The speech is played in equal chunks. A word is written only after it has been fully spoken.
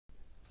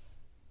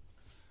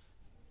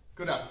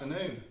Good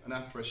afternoon, and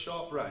after a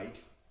short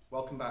break,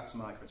 welcome back to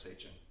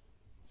Microteaching.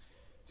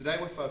 Today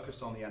we're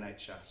focused on the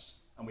NHS,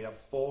 and we have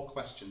 4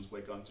 questions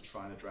we're going to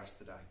try and address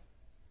today.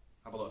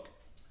 Have a look.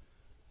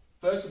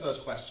 First of those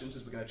questions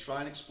is we're going to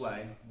try and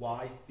explain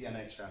why the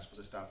NHS was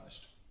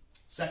established.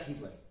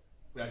 Secondly,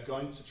 we are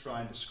going to try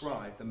and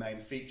describe the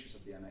main features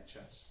of the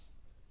NHS.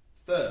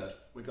 Third,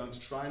 we're going to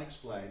try and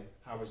explain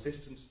how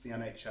resistance to the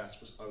NHS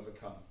was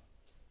overcome.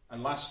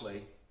 And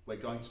lastly, we're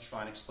going to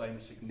try and explain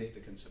the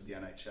significance of the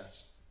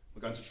NHS.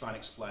 We're going to try and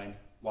explain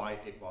why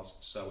it was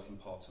so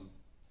important.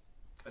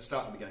 Let's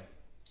start at the beginning.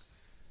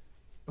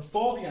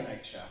 Before the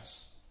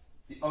NHS,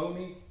 the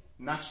only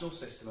national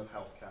system of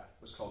healthcare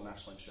was called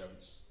national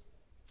insurance.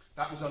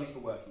 That was only for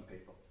working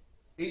people.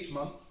 Each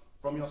month,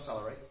 from your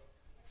salary,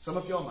 some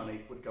of your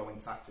money would go in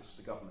taxes to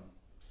the government.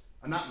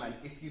 And that meant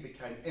if you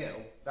became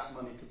ill, that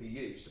money could be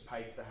used to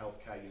pay for the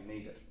healthcare you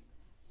needed.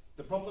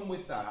 The problem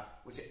with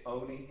that was it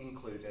only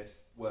included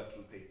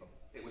working people.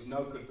 It was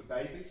no good for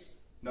babies,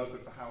 no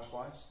good for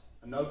housewives,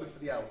 and no good for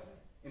the elderly.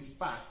 In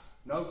fact,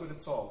 no good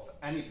at all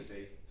for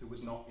anybody who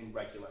was not in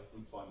regular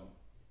employment.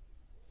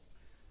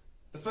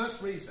 The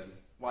first reason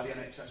why the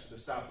NHS was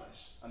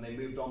established and they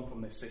moved on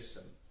from this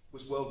system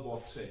was World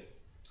War II.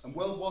 And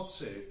World War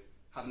II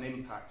had an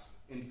impact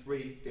in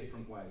 3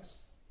 different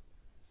ways.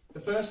 The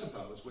first of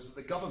those was that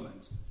the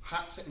government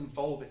had to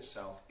involve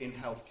itself in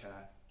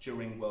healthcare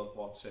during World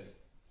War II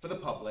for the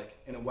public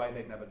in a way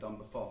they'd never done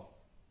before.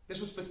 This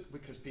was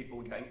because people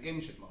were getting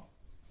injured more,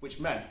 which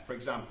meant, for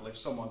example, if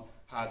someone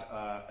had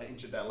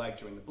injured their leg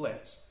during the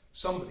Blitz,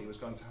 somebody was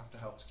going to have to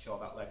help to cure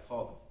that leg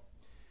for them.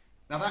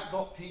 Now that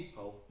got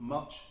people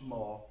much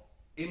more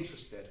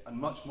interested and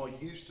much more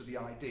used to the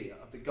idea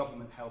of the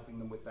government helping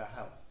them with their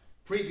health.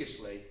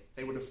 Previously,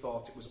 they would have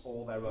thought it was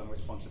all their own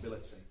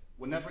responsibility.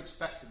 We never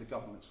expected the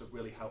government to have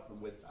really helped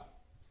them with that.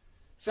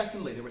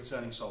 Secondly, the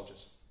returning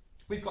soldiers.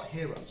 We've got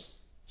heroes,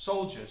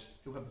 soldiers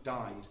who have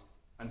died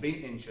and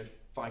been injured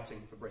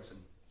fighting for Britain.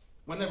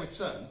 When they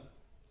return,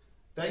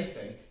 they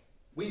think,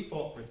 we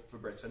fought for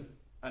Britain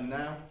and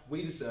now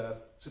we deserve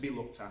to be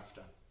looked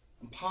after.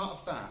 And part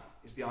of that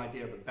is the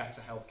idea of a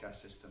better healthcare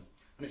system.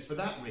 And it's for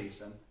that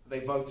reason that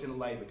they vote in a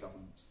Labour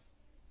government.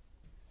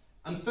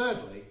 And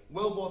thirdly,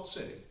 World War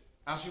II,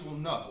 as you will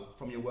know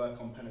from your work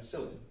on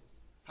penicillin,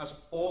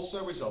 has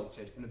also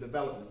resulted in the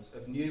development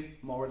of new,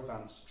 more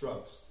advanced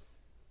drugs.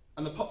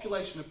 And the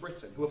population of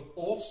Britain, who have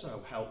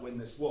also helped win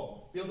this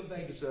war, feel that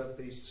they deserve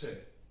these too.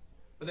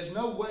 But there's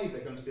no way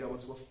they're going to be able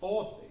to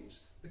afford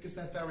these because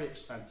they're very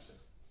expensive.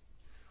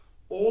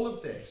 All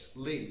of this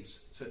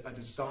leads to a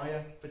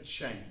desire for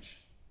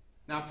change.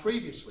 Now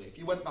previously, if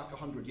you went back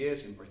 100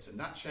 years in Britain,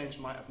 that change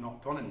might have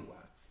not gone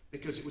anywhere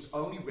because it was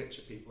only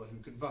richer people who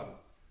could vote.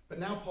 But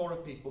now poorer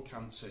people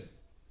can too.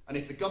 And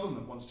if the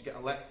government wants to get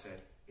elected,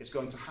 it's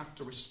going to have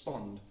to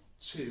respond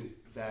to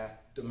their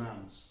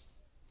demands.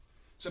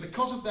 So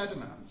because of their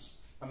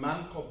demands, a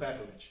man called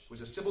Beveridge, who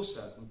was a civil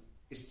servant,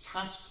 is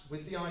tasked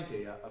with the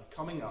idea of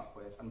coming up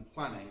with and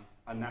planning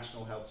a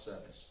national health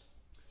service.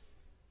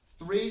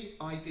 3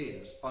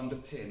 ideas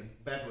underpin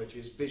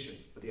Beveridge's vision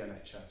for the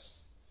NHS.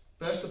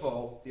 First of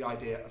all, the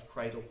idea of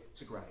cradle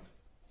to grave,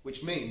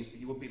 which means that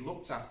you would be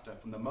looked after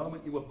from the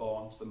moment you were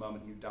born to the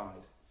moment you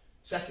died.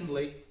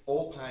 Secondly,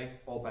 all pay,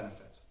 all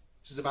benefit.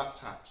 This is about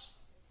tax.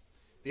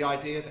 The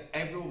idea that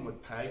everyone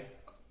would pay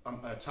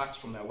a tax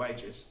from their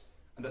wages,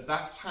 and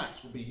that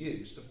tax will be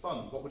used to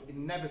fund what would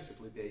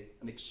inevitably be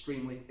an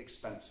extremely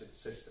expensive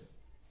system.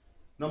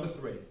 Number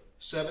 3,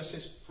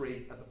 services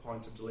free at the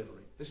point of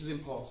delivery. This is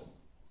important.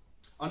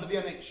 Under the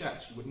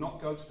NHS, you would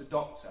not go to the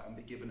doctor and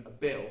be given a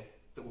bill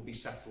that would be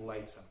settled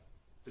later.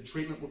 The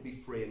treatment would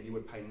be free and you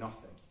would pay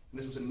nothing. And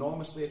this was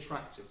enormously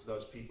attractive to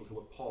those people who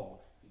were poor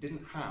and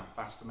didn't have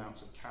vast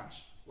amounts of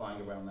cash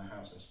lying around their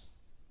houses.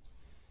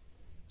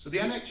 So the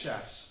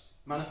NHS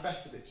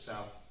manifested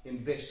itself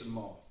in this and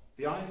more.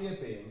 The idea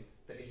being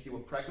that if you were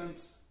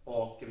pregnant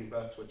or giving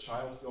birth to a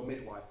child, your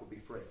midwife would be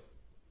free.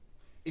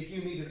 If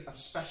you needed a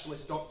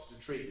specialist doctor to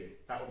treat you,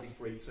 that would be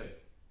free too.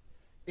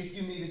 If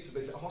you needed to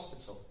visit a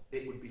hospital,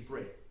 it would be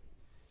free.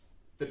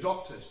 The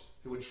doctors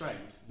who were trained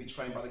would be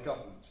trained by the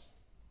government.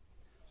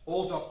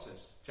 All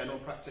doctors, general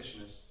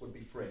practitioners, would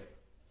be free.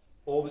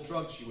 All the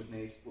drugs you would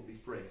need would be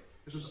free.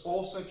 This was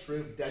also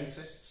true of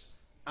dentists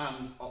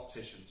and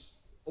opticians.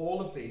 All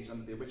of these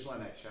under the original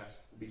NHS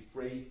would be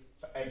free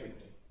for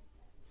everybody.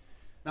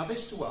 Now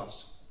this to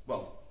us,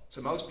 well,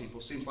 to most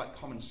people, seems like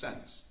common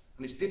sense,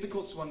 and it's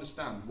difficult to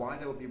understand why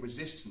there would be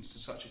resistance to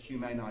such a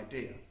humane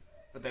idea,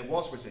 but there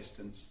was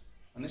resistance,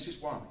 and this is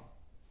why.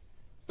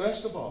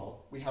 First of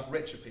all, we have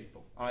richer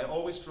people. I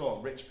always draw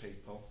rich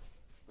people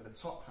with a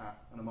top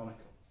hat and a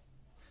monocle.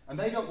 And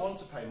they don't want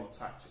to pay more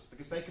taxes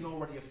because they can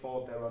already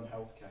afford their own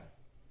healthcare.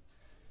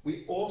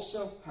 We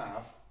also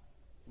have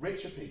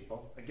richer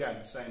people, again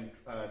the same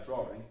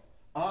drawing,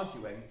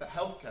 arguing that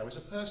healthcare is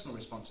a personal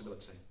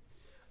responsibility.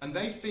 And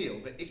they feel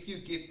that if you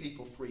give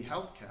people free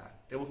healthcare,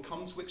 they will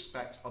come to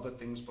expect other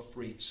things for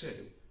free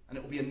too, and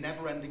it will be a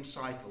never-ending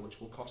cycle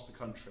which will cost the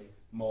country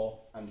more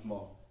and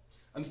more.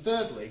 And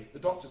thirdly, the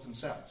doctors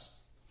themselves.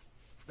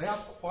 They are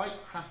quite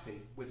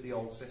happy with the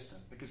old system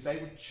because they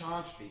would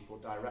charge people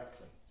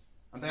directly.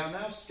 And they are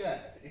now scared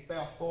that if they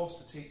are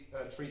forced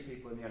to treat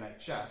people in the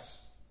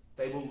NHS,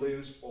 they will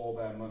lose all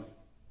their money.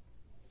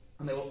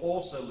 And they will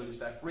also lose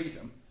their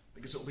freedom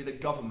because it will be the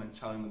government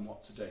telling them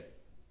what to do.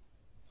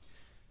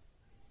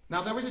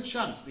 Now, there is a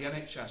chance the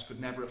NHS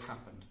could never have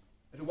happened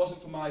if it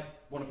wasn't for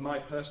one of my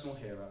personal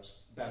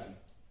heroes, Bevan.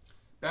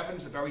 Bevan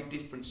is a very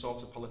different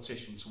sort of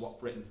politician to what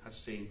Britain has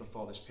seen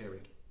before this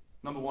period.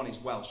 Number one, he's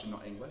Welsh and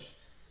not English.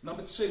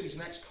 Number two, he's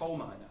an ex-coal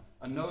miner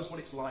and knows what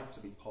it's like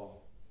to be poor.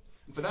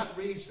 And for that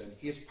reason,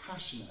 he is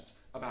passionate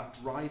about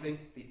driving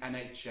the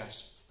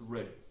NHS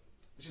through.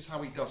 This is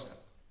how he does it.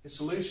 His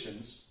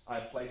solutions I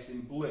have placed in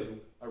blue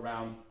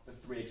around the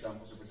 3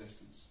 examples of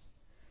resistance.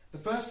 The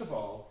first of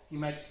all, he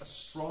makes a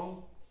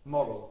strong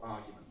moral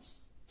argument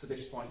to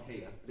this point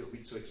here, that it would be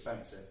too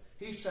expensive.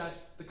 He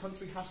says the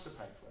country has to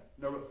pay for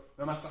it,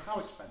 no matter how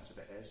expensive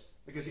it is,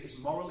 because it is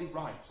morally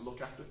right to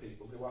look after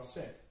people who are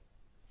sick.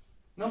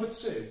 Number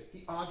two,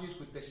 he argues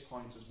with this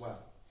point as well.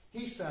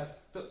 He says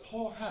that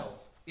poor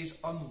health is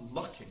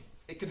unlucky.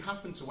 It can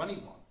happen to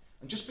anyone.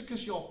 And just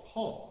because you're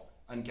poor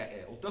and get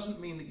ill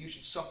doesn't mean that you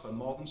should suffer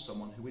more than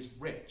someone who is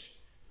rich.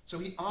 So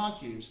he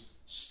argues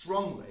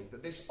strongly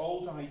that this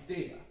old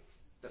idea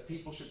that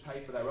people should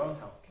pay for their own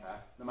health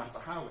care, no matter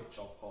how rich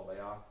or poor they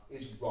are,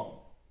 is wrong.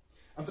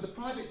 And for the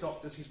private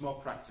doctors, he's more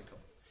practical.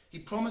 He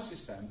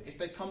promises them that if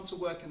they come to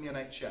work in the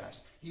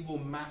NHS, he will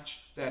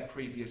match their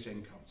previous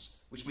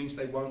incomes, which means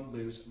they won't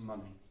lose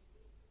money.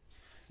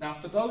 Now,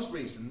 for those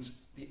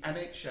reasons, the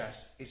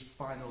NHS is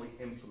finally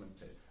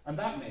implemented. And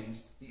that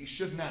means that you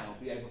should now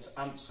be able to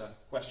answer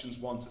questions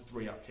 1 to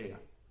 3 up here.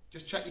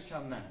 Just check you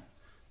can now.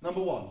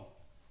 Number 1,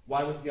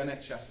 why was the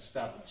NHS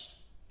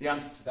established? The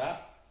answer to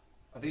that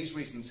are these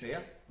reasons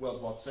here,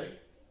 World War II,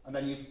 and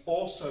then you've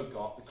also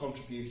got the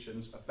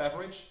contributions of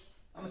Beveridge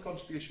and the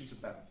contributions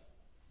of Bevan.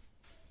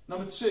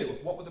 Number 2,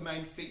 what were the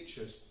main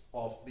features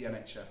of the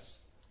NHS?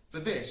 For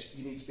this,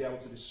 you need to be able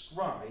to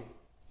describe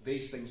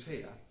these things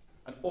here,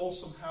 and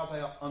also how they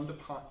are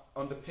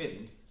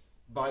underpinned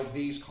by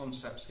these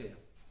concepts here.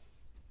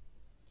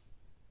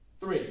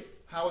 3,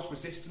 how is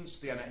resistance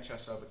to the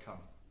NHS overcome?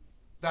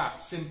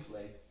 That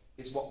simply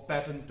is what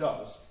Bevan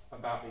does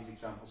about these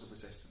examples of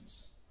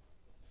resistance.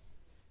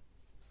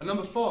 And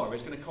number 4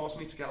 is going to cause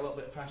me to get a little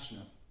bit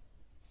passionate.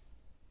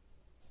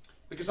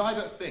 Because I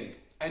don't think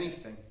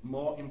anything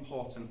more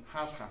important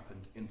has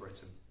happened in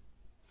Britain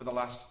for the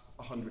last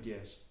 100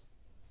 years.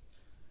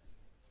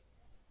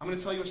 I'm going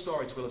to tell you a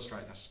story to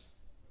illustrate this.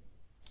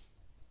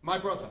 My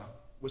brother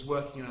was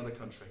working in another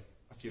country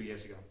a few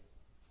years ago,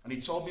 and he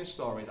told me a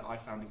story that I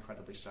found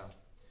incredibly sad.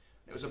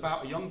 It was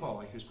about a young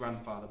boy whose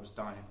grandfather was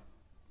dying.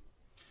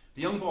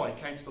 The young boy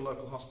came to the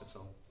local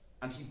hospital,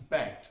 and he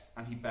begged,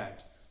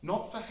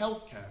 not for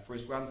health care for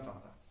his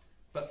grandfather,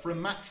 but for a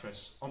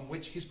mattress on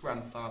which his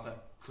grandfather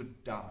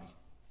could die.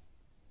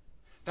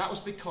 That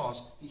was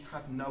because he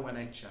had no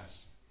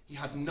NHS. He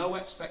had no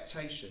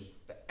expectation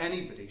that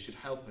anybody should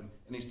help him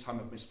in his time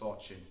of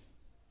misfortune.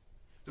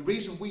 The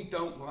reason we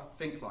don't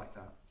think like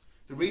that,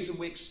 the reason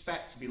we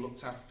expect to be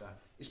looked after,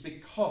 is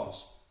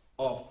because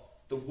of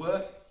the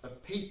work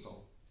of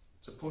people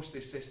to push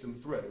this system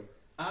through,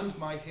 and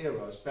my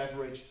heroes,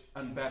 Beveridge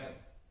and Bevan.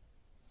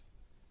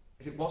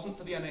 If it wasn't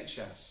for the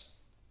NHS,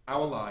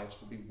 our lives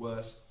would be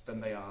worse than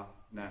they are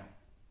now.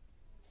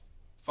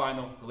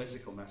 Final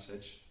political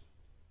message.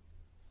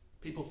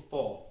 People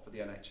fought for the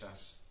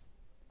NHS,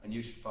 and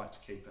you should fight to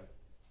keep it.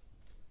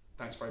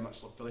 Thanks very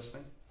much for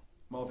listening.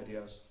 More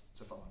videos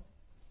to follow.